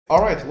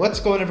Alright, what's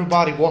going on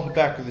everybody? Welcome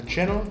back to the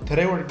channel.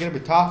 Today we're going to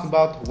be talking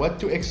about what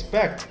to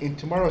expect in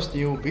tomorrow's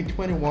new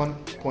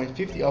v21.50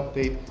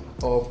 update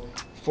of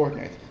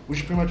Fortnite. We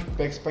should pretty much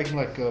be expecting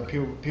like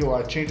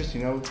POI changes,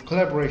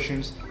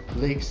 collaborations,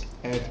 leaks,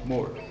 and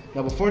more.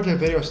 Now before the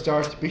video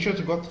starts, be sure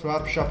to go to the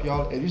item shop,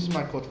 y'all, and use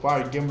my code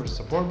Firegamer to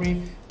support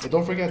me. And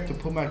don't forget to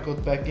put my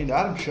code back in the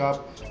item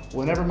shop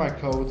whenever my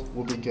code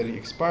will be getting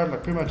expired,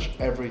 like pretty much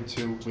every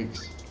 2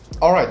 weeks.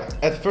 Alright,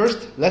 at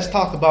first, let's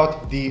talk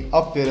about the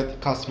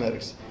updated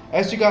cosmetics.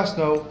 As you guys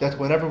know, that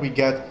whenever we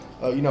get,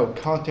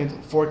 content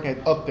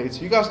Fortnite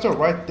updates, you guys know,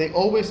 right? They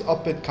always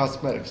update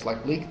cosmetics,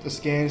 like leaked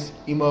skins,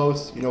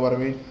 emotes, you know what I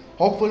mean?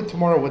 Hopefully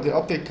tomorrow when the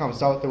update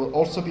comes out, they will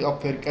also be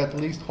updating at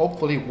least,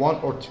 hopefully,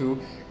 1 or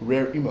 2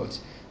 rare emotes.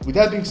 With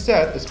that being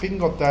said,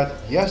 speaking of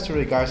that,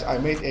 yesterday, guys, I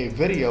made a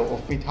video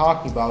of me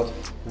talking about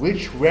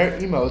which rare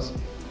emotes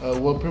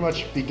will pretty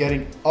much be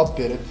getting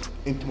updated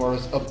in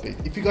tomorrow's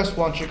update. If you guys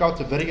want to check out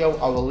the video,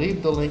 I will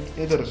leave the link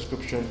in the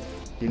description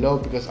below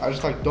because I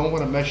just don't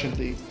want to mention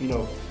the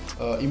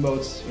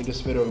emotes in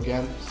this video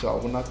again, so I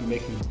will not be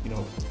making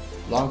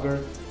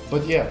longer.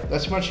 But yeah,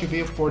 that's pretty much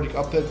it for the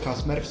updated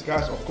cosmetics,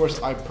 guys. Of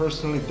course, I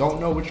personally don't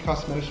know which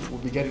cosmetics will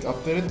be getting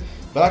updated,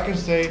 but I can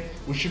say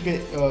we should be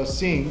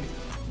seeing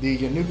the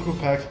new crew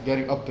pack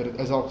getting updated,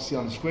 as I'll see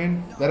on the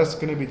screen. That is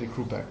going to be the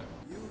crew pack.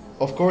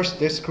 Of course,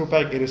 this crew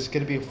pack it is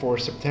going to be for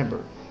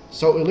September.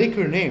 So a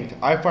leaker named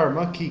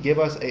iFireMonkey gave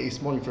us a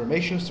small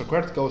information, so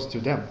credit goes to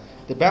them.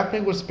 The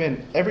backbling will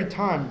spin every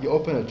time you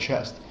open a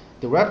chest.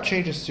 The wrap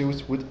changes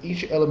suits with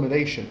each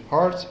elimination: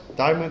 hearts,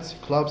 diamonds,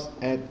 clubs,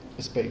 and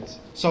spades.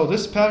 So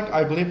this pack,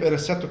 I believe it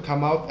is set to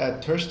come out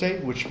at Thursday,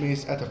 which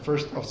means at the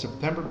 1st of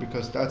September,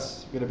 because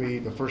that's going to be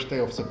the first day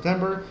of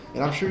September.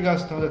 And I'm sure you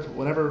guys know that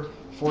whenever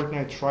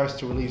Fortnite tries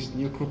to release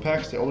new crew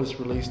packs, they always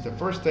release the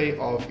first day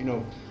of,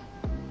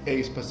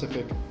 a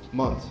specific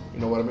month, you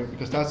know what I mean,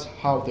 because that's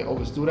how they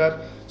always do that.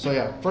 So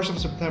yeah, 1st of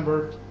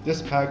September,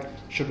 this pack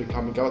should be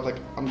coming out. Like,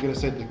 I'm gonna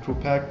say the crew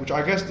pack, which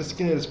I guess the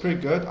skin is pretty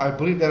good. I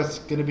believe that's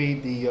gonna be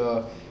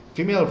the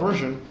female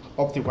version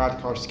of the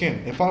wildcard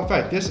skin. And fun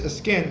fact, this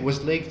skin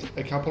was leaked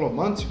a couple of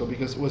months ago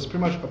because it was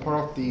pretty much a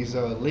part of these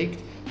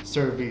leaked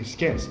survey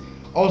skins.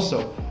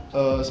 Also,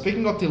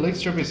 speaking of the leaked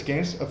survey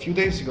skins, a few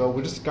days ago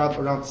we just got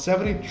around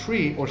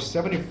 73 or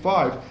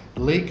 75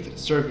 leaked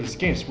survey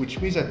skins,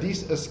 which means that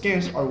these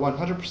skins are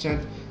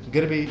 100%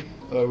 going to be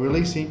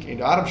releasing in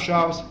the item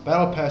shops,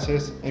 battle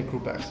passes, and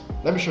crew packs.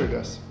 Let me show you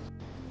guys.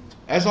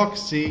 As you can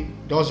see,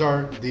 those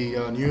are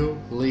the new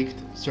leaked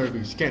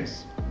survey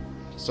skins.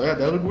 So yeah,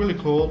 they look really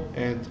cool,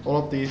 and all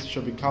of these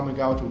should be coming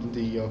out within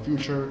the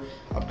future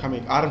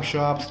upcoming item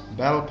shops,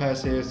 battle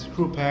passes,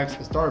 crew packs,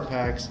 star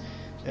packs.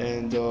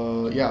 And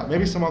yeah,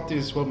 maybe some of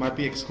these might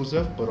be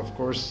exclusive, but of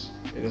course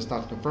it is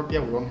not confirmed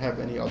yet. We don't have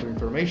any other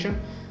information.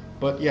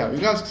 But yeah, you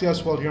guys see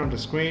as well here on the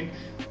screen,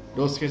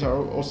 those skins are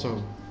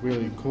also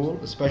really cool,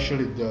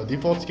 especially the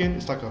default skin.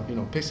 It's like a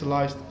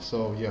pixelized.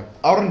 So yeah,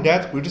 other than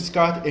that, we just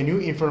got a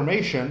new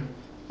information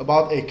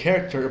about a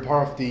character, a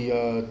part of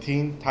the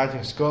Teen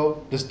Titans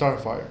Go, the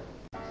Starfire.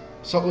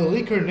 So a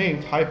leaker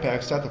named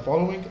Hypax said the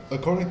following: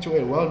 according to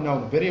a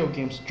well-known video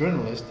games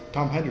journalist,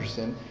 Tom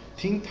Henderson,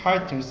 Teen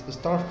Titans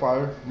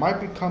Starfire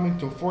might be coming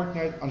to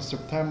Fortnite on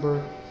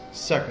September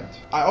 2nd.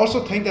 I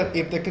also think that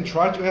if they can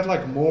try to add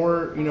like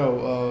more,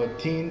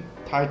 Teen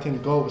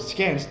Titan Go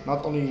skins,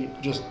 not only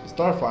just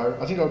Starfire,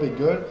 I think that'll be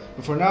good.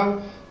 But for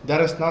now,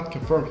 that is not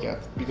confirmed yet,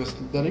 because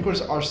the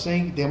leakers are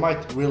saying they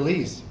might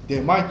release,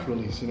 you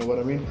know what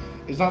I mean?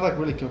 It's not like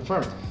really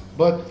confirmed.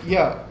 But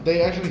yeah,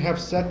 they actually have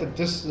said that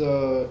this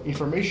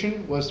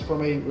information was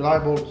from a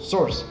reliable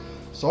source.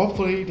 So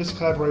hopefully this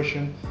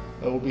collaboration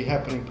will be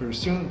happening pretty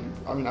soon.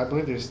 I mean, I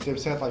believe they've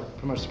said like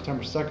pretty much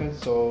September 2nd.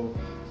 So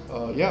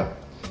yeah.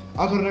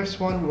 On to the next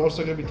one, we're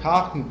also going to be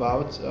talking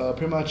about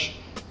pretty much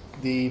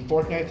the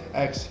Fortnite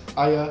x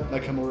Aya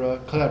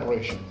Nakamura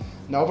collaboration.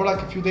 Now, over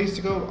like a few days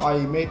ago, I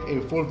made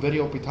a full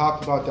video. We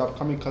talked about the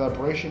upcoming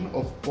collaboration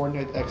of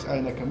Fortnite x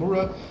Aya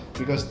Nakamura,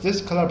 because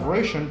this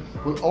collaboration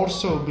will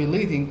also be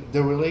leading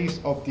the release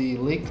of the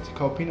leaked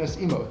Copines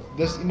emote.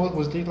 This emote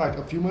was leaked like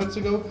a few months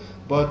ago,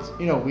 but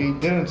we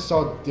didn't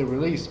saw the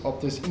release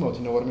of this emote,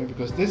 you know what I mean?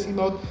 Because this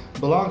emote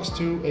belongs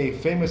to a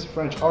famous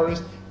French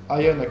artist,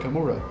 Aya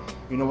Nakamura.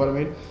 You know what I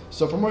mean?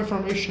 So for more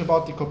information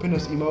about the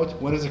Copines emote,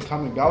 when is it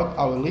coming out,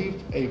 I will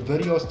leave a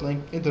videos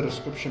link in the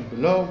description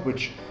below,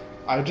 which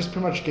I just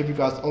pretty much gave you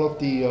guys all of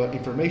the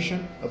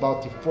information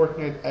about the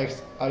Fortnite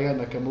x Aya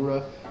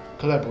Nakamura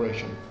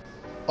collaboration.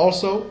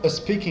 Also,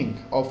 speaking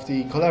of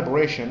the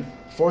collaboration,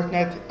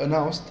 Fortnite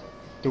announced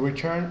the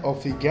return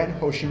of the Gen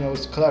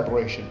Hoshino's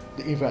collaboration,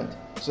 the event.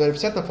 So they've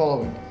said the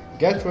following: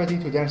 get ready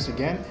to dance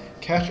again,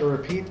 catch a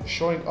repeat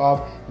showing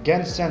of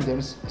Gen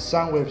Sendem's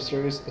Sound Wave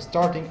series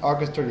starting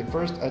August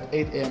 31st at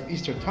 8 AM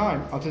Eastern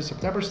Time until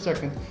September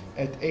 2nd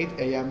at 8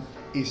 AM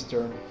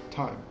Eastern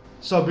Time.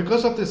 So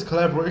because of this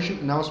collaboration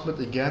announcement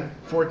again,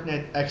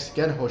 Fortnite x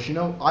Gen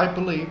Hoshino, I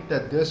believe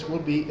that this will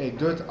be a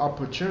good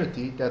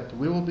opportunity that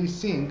we will be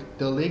seeing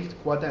the leaked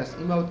Quad Dance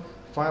emote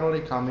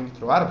finally coming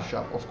through item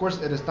shop. Of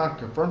course, it is not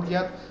confirmed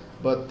yet,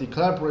 but the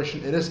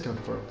collaboration, it is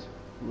confirmed.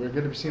 We're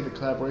going to be seeing the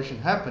collaboration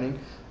happening,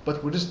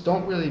 but we just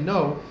don't really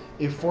know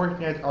if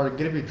Fortnite are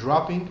going to be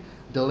dropping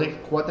the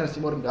Lakey Quadrants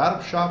emote in the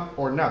item shop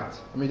or not.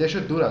 I mean, they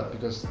should do that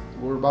because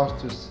we're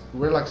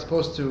like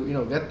supposed to, you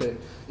know, get the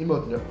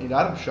emote in the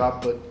item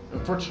shop, but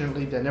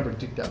unfortunately they never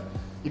did that.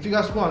 If you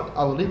guys want,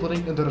 I will leave a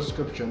link in the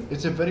description.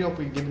 It's a video where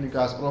we're giving you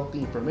guys all of the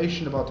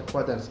information about the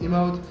Quadrants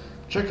emote.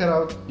 Check it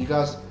out. You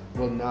guys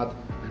will not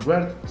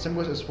regret it. Same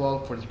goes as well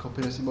for the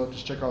Copines emote.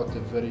 Just check out the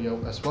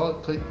video as well.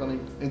 Click the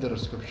link in the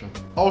description.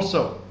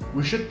 Also,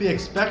 we should be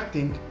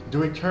expecting the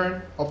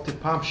return of the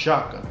pump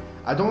shotgun.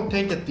 I don't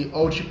think that the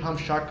OG pump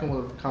shotgun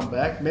will come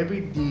back. Maybe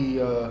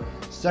the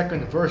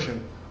second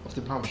version of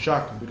the pump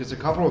shotgun, because a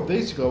couple of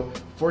days ago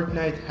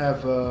Fortnite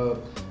have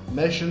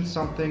mentioned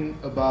something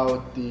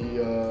about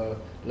the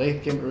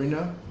late game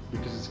arena,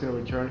 because it's going to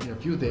return in a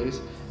few days.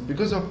 And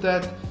because of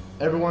that,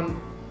 everyone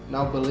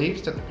now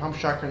believes that the pump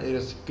shotgun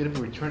is going to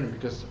be returning,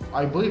 because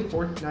I believe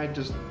Fortnite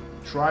just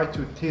tried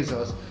to tease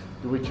us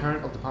the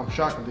return of the pump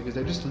shotgun, because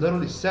they just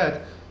literally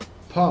said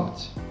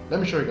pumped.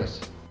 Let me show you guys.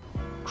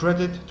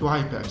 Credit to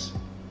Hypex.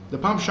 The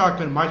pump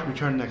shotgun might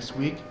return next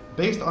week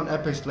based on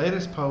Epic's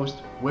latest post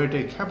where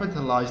they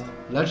capitalized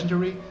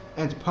legendary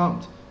and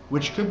pumped,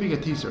 which could be a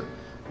teaser.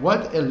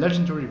 What a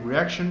legendary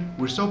reaction.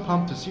 We're so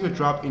pumped to see you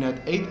drop in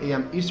at 8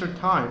 AM Eastern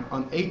time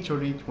on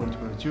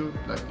 8/30/2022,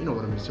 like, you know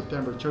what I mean,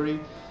 September 30.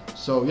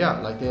 So yeah,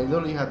 like they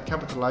literally had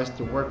capitalized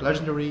the word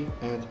legendary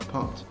and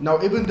pumped. Now,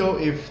 even though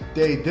if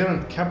they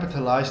didn't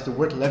capitalize the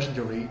word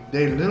legendary,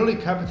 they literally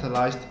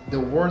capitalized the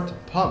word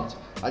pumped.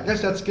 I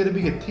guess that's gonna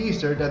be a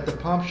teaser that the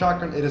pump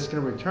shotgun, it is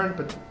gonna return,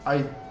 but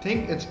I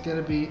think it's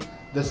gonna be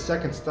the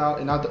second style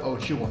and not the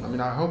OG one. I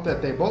mean, I hope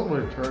that they both will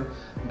return,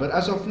 but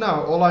as of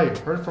now, all I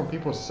heard from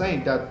people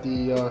saying that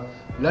the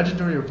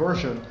legendary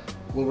version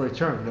will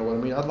return. You know what I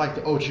mean? I'd like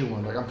the OG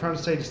one. Like, I'm trying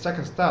to say the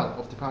second style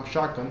of the pump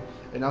shotgun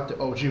and not the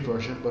OG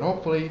version, but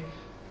hopefully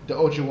the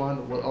OG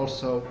one will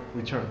also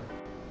return.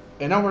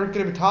 And now we're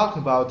gonna be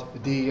talking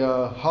about the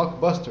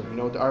Hulkbuster, you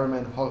know, the Iron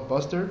Man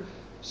Hulkbuster.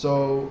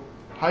 So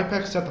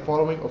Hypex said the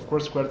following, of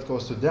course credit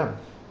goes to them.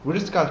 We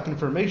just got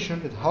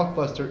confirmation that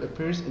Hulkbuster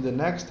appears in the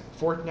next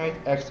Fortnite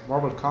x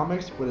Marvel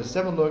Comics with a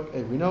 7 look,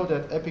 and we know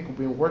that Epic will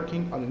be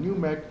working on a new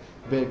mech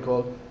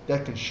vehicle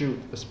that can shoot,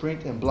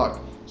 sprint and block.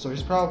 So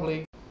he's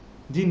probably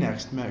the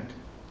next mech.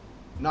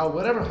 Now,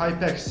 whatever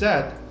Hypex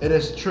said, it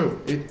is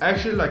true. It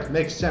actually like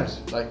makes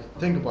sense. Like,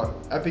 think about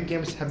it. Epic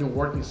Games have been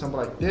working something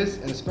like this,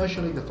 and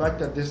especially the fact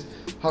that this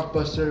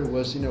Hulkbuster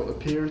was, you know,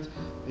 appeared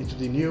into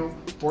the new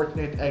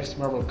Fortnite x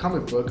Marvel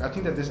comic book. I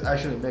think that this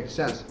actually makes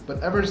sense.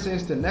 But ever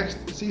since the next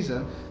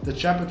season, the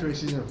Chapter 3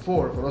 Season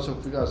 4, but also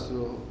if you guys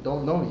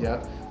don't know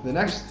yet, the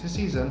next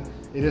season,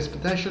 it is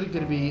potentially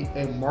going to be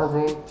a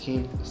Marvel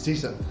themed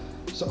season.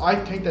 So I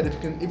think that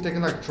if they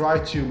can like try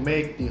to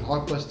make the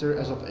Hulkbuster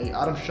as of a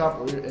item shop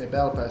or a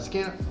battle pass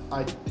skin,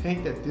 I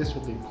think that this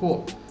will be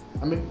cool.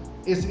 I mean,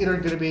 it's either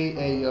gonna be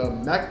a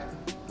mech,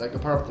 like a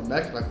part of the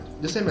mech, like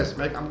the same as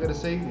mech, I'm gonna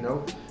say, you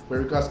know,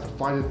 where you guys can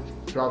find it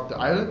throughout the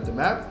island, the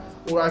map,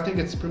 or I think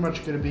it's pretty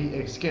much gonna be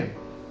a skin.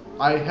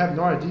 I have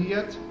no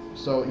idea yet.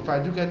 So if I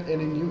do get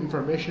any new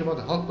information about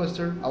the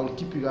Hulkbuster, I will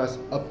keep you guys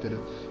updated.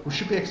 We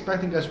should be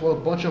expecting as well a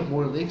bunch of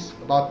more leaks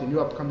about the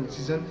new upcoming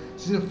season,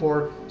 Season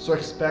 4, so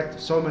expect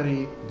so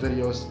many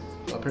videos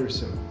very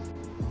soon.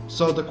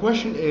 So the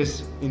question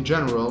is, in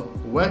general,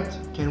 what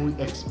can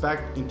we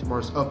expect in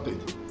tomorrow's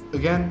update?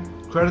 Again,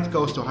 credit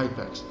goes to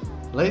Hypex.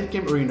 Late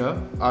game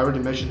arena, I already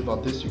mentioned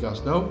about this, you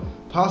guys know.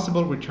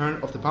 Possible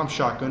return of the pump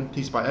shotgun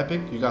teased by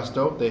Epic, you guys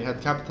know they had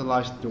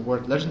capitalized the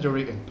word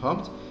legendary and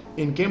pumped.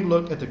 In-game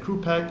look at the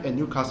crew pack and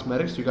new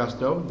cosmetics, you guys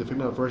know, the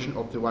female version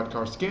of the white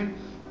car skin,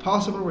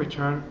 possible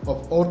return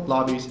of old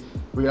lobbies,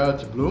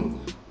 reality bloom,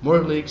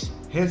 more leaks,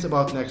 hints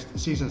about next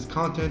season's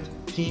content,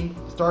 team,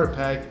 starter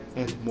pack,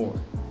 and more.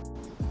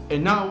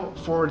 And now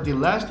for the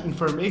last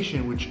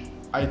information, which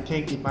I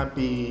think it might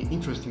be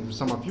interesting for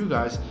some of you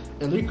guys,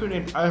 a leaker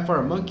named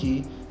IFR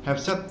Monkey have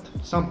said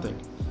something.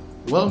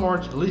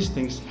 Well-marked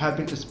listings have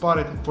been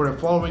spotted for the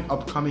following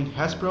upcoming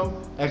Hasbro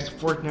x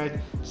Fortnite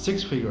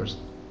 6 figures: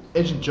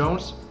 Agent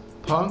Jones,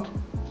 Punk,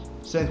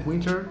 Saint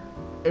Winter,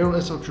 Aerial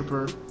Assault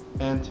Trooper,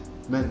 and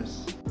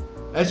Menace.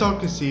 As you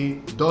can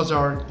see, those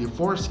are the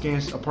 4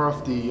 skins a part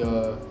of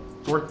the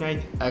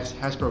Fortnite x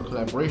Hasbro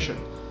collaboration.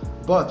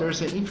 But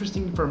there's an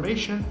interesting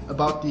information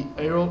about the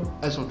Aerial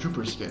Assault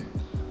Trooper skin.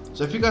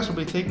 So if you guys will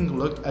be taking a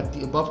look at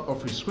the above of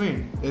your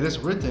screen, it is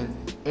written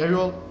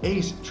Aerial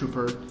Ace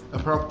Trooper, a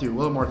part of the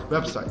well-marked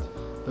website.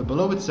 But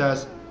below it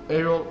says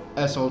Aerial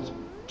Assault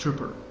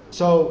Trooper.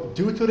 So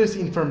due to this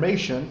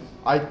information,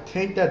 I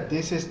think that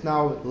this is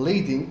now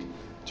leading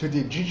to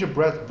the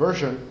gingerbread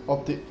version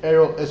of the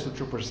Aerial Assault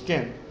Trooper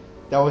skin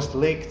that was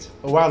leaked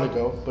a while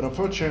ago, but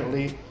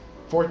unfortunately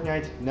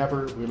Fortnite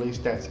never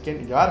released that skin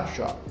in the item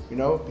shop, you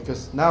know,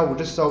 because now we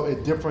just saw a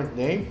different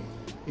name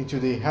into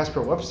the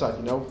Hasbro website,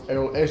 you know,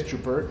 Aerial Ace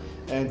Trooper,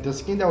 and the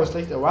skin that was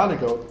leaked a while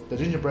ago, the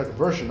gingerbread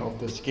version of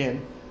the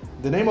skin,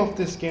 the name of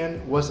this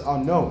skin was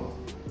unknown.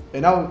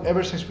 And now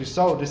ever since we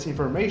saw this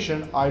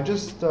information, I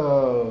just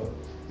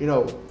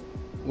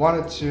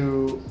wanted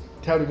to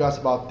tell you guys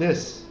about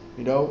this.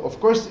 Of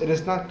course, it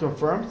is not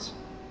confirmed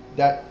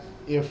that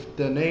if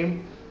the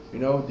name,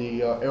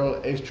 the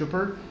Aerial Ace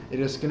Trooper, it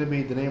is going to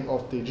be the name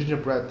of the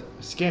gingerbread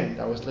skin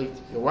that was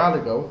leaked a while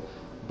ago,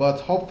 but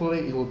hopefully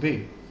it will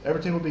be.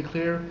 Everything will be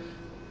clear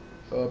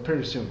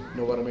pretty soon,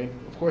 you know what I mean?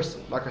 Of course,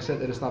 like I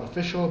said, it is not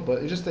official, but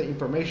it's just the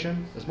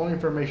information, the small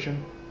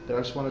information that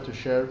I just wanted to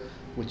share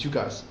with you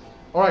guys.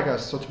 Alright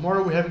guys, so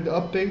tomorrow we're having the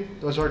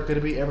update. Those are going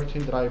to be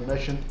everything that I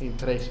mentioned in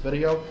today's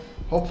video.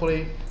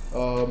 Hopefully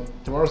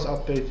tomorrow's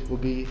update will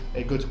be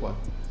a good one.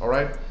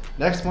 Alright,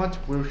 next month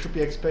we should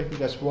be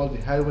expecting as well the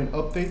Halloween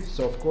update.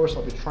 So of course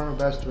I'll be trying my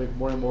best to make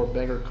more and more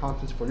banger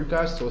content for you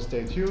guys, so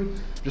stay tuned.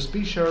 Just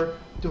be sure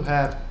to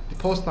have the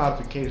post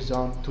notifications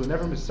on to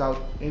never miss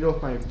out any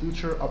of my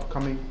future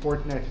upcoming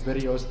Fortnite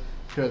videos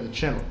here on the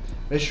channel.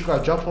 Make sure you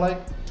guys drop a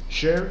like,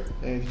 share,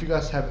 and if you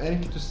guys have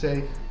anything to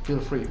say, feel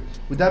free.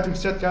 With that being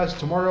said guys,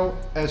 tomorrow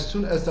as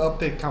soon as the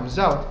update comes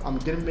out, I'm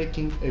gonna be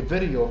making a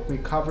video of me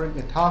covering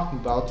and talking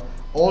about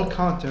all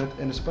content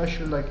and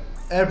especially like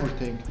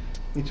everything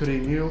into the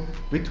new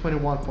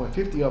v21.50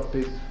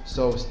 update,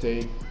 so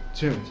stay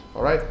tuned.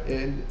 Alright,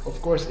 and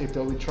of course if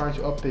they'll be trying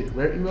to update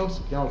rare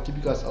emotes, then I'll keep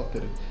you guys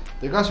updated.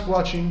 Thank you guys for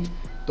watching.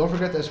 Don't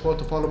forget as well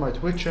to follow my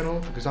Twitch channel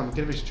because I'm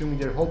gonna be streaming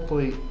there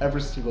hopefully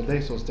every single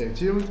day, so stay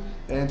tuned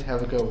and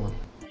have a good one.